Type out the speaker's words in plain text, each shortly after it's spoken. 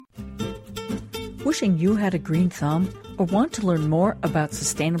Wishing you had a green thumb or want to learn more about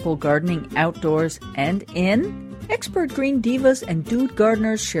sustainable gardening outdoors and in? Expert green divas and dude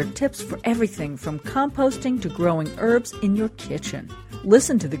gardeners share tips for everything from composting to growing herbs in your kitchen.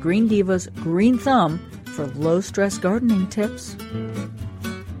 Listen to the Green Divas Green Thumb for low-stress gardening tips.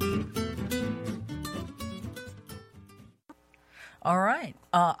 All right,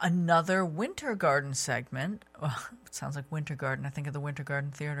 another winter garden segment. Well, it sounds like winter garden. I think of the Winter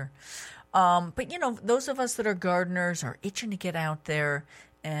Garden Theater. But, you know, those of us that are gardeners are itching to get out there.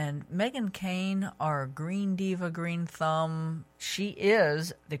 And Megan Kane, our Green Diva Green Thumb, she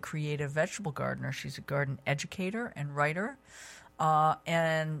is the creative vegetable gardener. She's a garden educator and writer.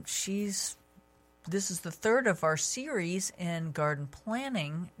 And this is the third of our series in garden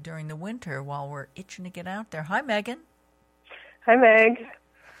planning during the winter while we're itching to get out there. Hi, Megan. Hi, Meg.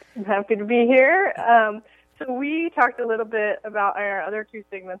 I'm happy to be here. So we talked a little bit about our other two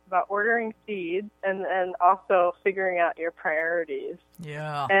segments about ordering seeds and also figuring out your priorities.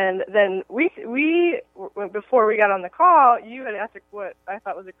 Yeah. And then we before we got on the call, you had asked what I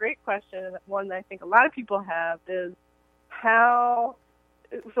thought was a great question, and one that I think a lot of people have is so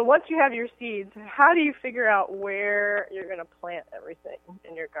once you have your seeds, how do you figure out where you're going to plant everything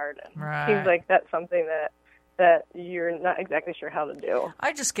in your garden? Right. Seems like that's something that you're not exactly sure how to do.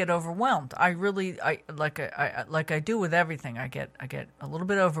 I just get overwhelmed. I do with everything. I get a little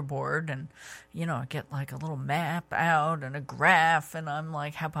bit overboard, and I get like a little map out and a graph, and I'm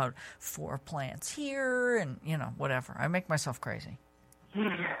like, how about 4 plants here, and whatever. I make myself crazy. Well,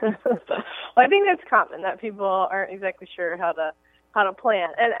 I think that's common that people aren't exactly sure how to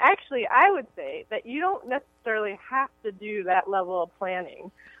plant. And actually, I would say that you don't necessarily have to do that level of planning.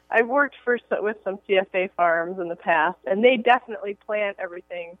 I've worked with some CSA farms in the past, and they definitely plant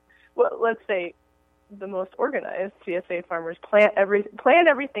everything. Well, let's say the most organized CSA farmers plan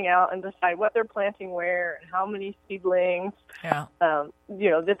everything out and decide what they're planting where and how many seedlings. Yeah.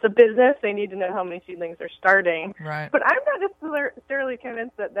 It's a business. They need to know how many seedlings they're starting. Right. But I'm not necessarily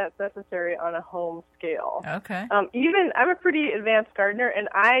convinced that that's necessary on a home scale. Okay. I'm a pretty advanced gardener, and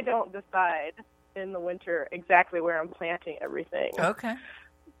I don't decide in the winter exactly where I'm planting everything. Okay.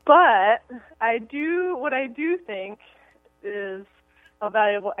 But what I do think is a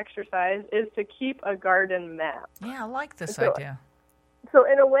valuable exercise is to keep a garden map. Yeah, I like this idea. So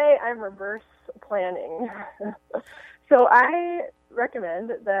in a way, I'm reverse planning. So I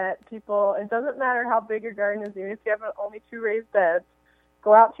recommend that people, it doesn't matter how big your garden is, even if you have only 2 raised beds,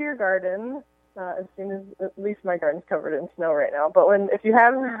 go out to your garden as soon as, at least my garden's covered in snow right now, but if you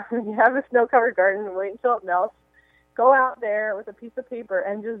have a snow-covered garden, wait until it melts. Go out there with a piece of paper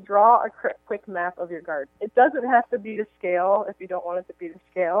and just draw a quick map of your garden. It doesn't have to be to scale if you don't want it to be to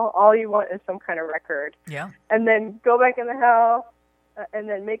scale. All you want is some kind of record. Yeah. And then go back in the house and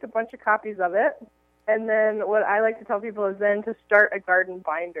then make a bunch of copies of it. And then what I like to tell people is then to start a garden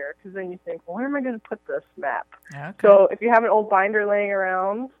binder, because then you think, well, where am I going to put this map? Okay. So if you have an old binder laying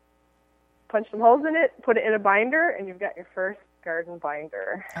around, punch some holes in it, put it in a binder, and you've got your first garden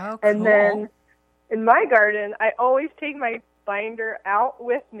binder. Oh, cool. And then in my garden, I always take my binder out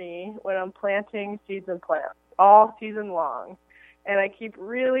with me when I'm planting seeds and plants, all season long. And I keep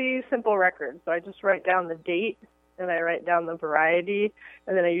really simple records. So I just write down the date, and I write down the variety,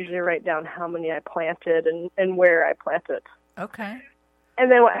 and then I usually write down how many I planted and where I planted. Okay. And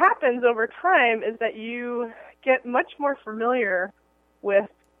then what happens over time is that you get much more familiar with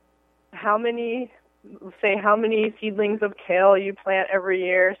how many seedlings of kale you plant every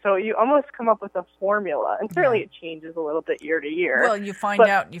year. So you almost come up with a formula, and certainly it changes a little bit year to year. Well, you find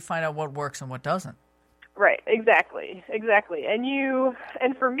out what works and what doesn't. Right, exactly.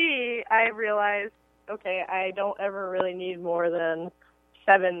 And for me, I realized, okay, I don't ever really need more than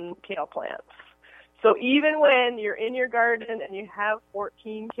 7 kale plants. So even when you're in your garden and you have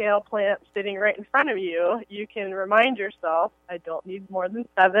 14 kale plants sitting right in front of you, you can remind yourself, I don't need more than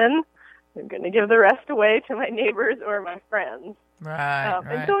 7. I'm going to give the rest away to my neighbors or my friends. Right.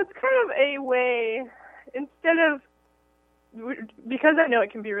 And so it's kind of a way, because I know it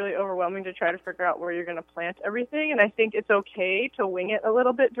can be really overwhelming to try to figure out where you're going to plant everything, and I think it's okay to wing it a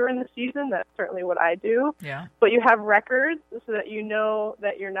little bit during the season. That's certainly what I do. Yeah. But you have records so that you know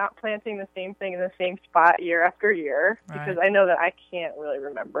that you're not planting the same thing in the same spot year after year, because I know that I can't really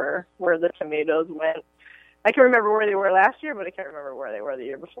remember where the tomatoes went. I can remember where they were last year, but I can't remember where they were the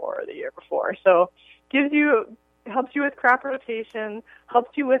year before or the year before. So helps you with crop rotation,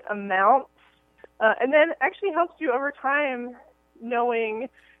 helps you with amounts, and then actually helps you over time knowing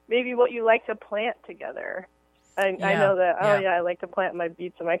maybe what you like to plant together. I know that, I like to plant my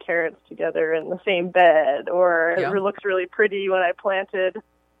beets and my carrots together in the same bed, or it looks really pretty when I planted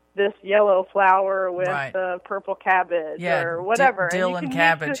this yellow flower with purple cabbage or whatever. Dill and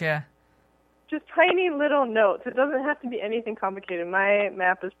cabbage, Just tiny little notes. It doesn't have to be anything complicated. My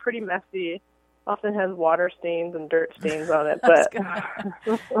map is pretty messy. Often has water stains and dirt stains on it, but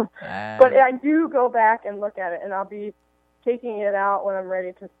but I do go back and look at it, and I'll be taking it out when I'm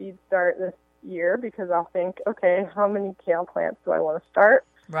ready to seed start this year, because I'll think, okay, how many kale plants do I want to start?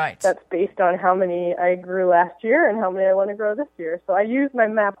 Right. That's based on how many I grew last year and how many I want to grow this year. So I use my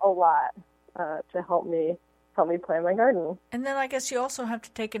map a lot to help me plan my garden. And then I guess you also have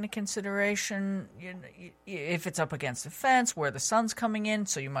to take into consideration, if it's up against a fence, where the sun's coming in,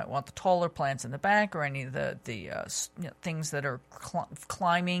 so you might want the taller plants in the back, or any of the things that are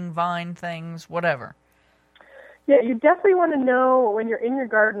climbing vine things, whatever. Yeah, you definitely want to know when you're in your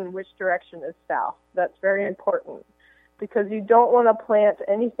garden which direction is south. That's very important, because you don't want to plant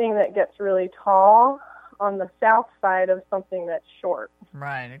anything that gets really tall on the south side of something that's short.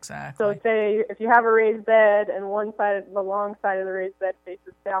 Right, exactly. So say if you have a raised bed and the long side of the raised bed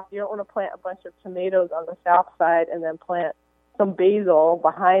faces south, you don't want to plant a bunch of tomatoes on the south side and then plant some basil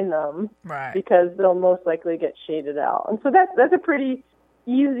behind them, right? Because they'll most likely get shaded out. And so that's a pretty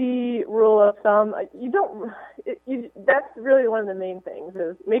easy rule of thumb. That's really one of the main things,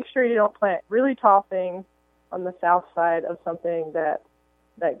 is make sure you don't plant really tall things on the south side of something that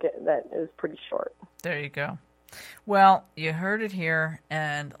is pretty short. There you go. Well, you heard it here,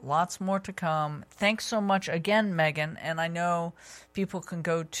 and lots more to come. Thanks so much again, Megan. And I know people can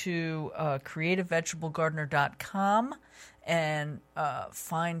go to creativevegetablegardener.com and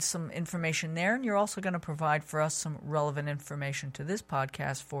find some information there. And you're also going to provide for us some relevant information to this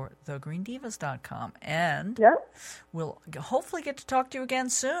podcast for thegreendivas.com. And we'll hopefully get to talk to you again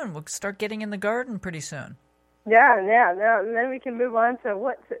soon. We'll start getting in the garden pretty soon. Yeah. And then we can move on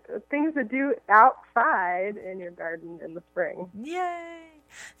to things to do outside in your garden in the spring. Yay!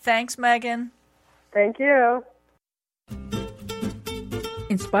 Thanks, Megan. Thank you.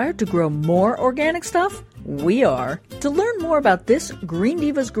 Inspired to grow more organic stuff? We are. To learn more about this Green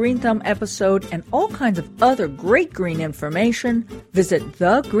Divas Green Thumb episode and all kinds of other great green information, visit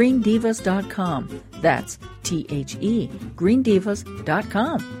thegreendivas.com. That's THE,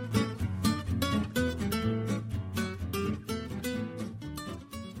 greendivas.com.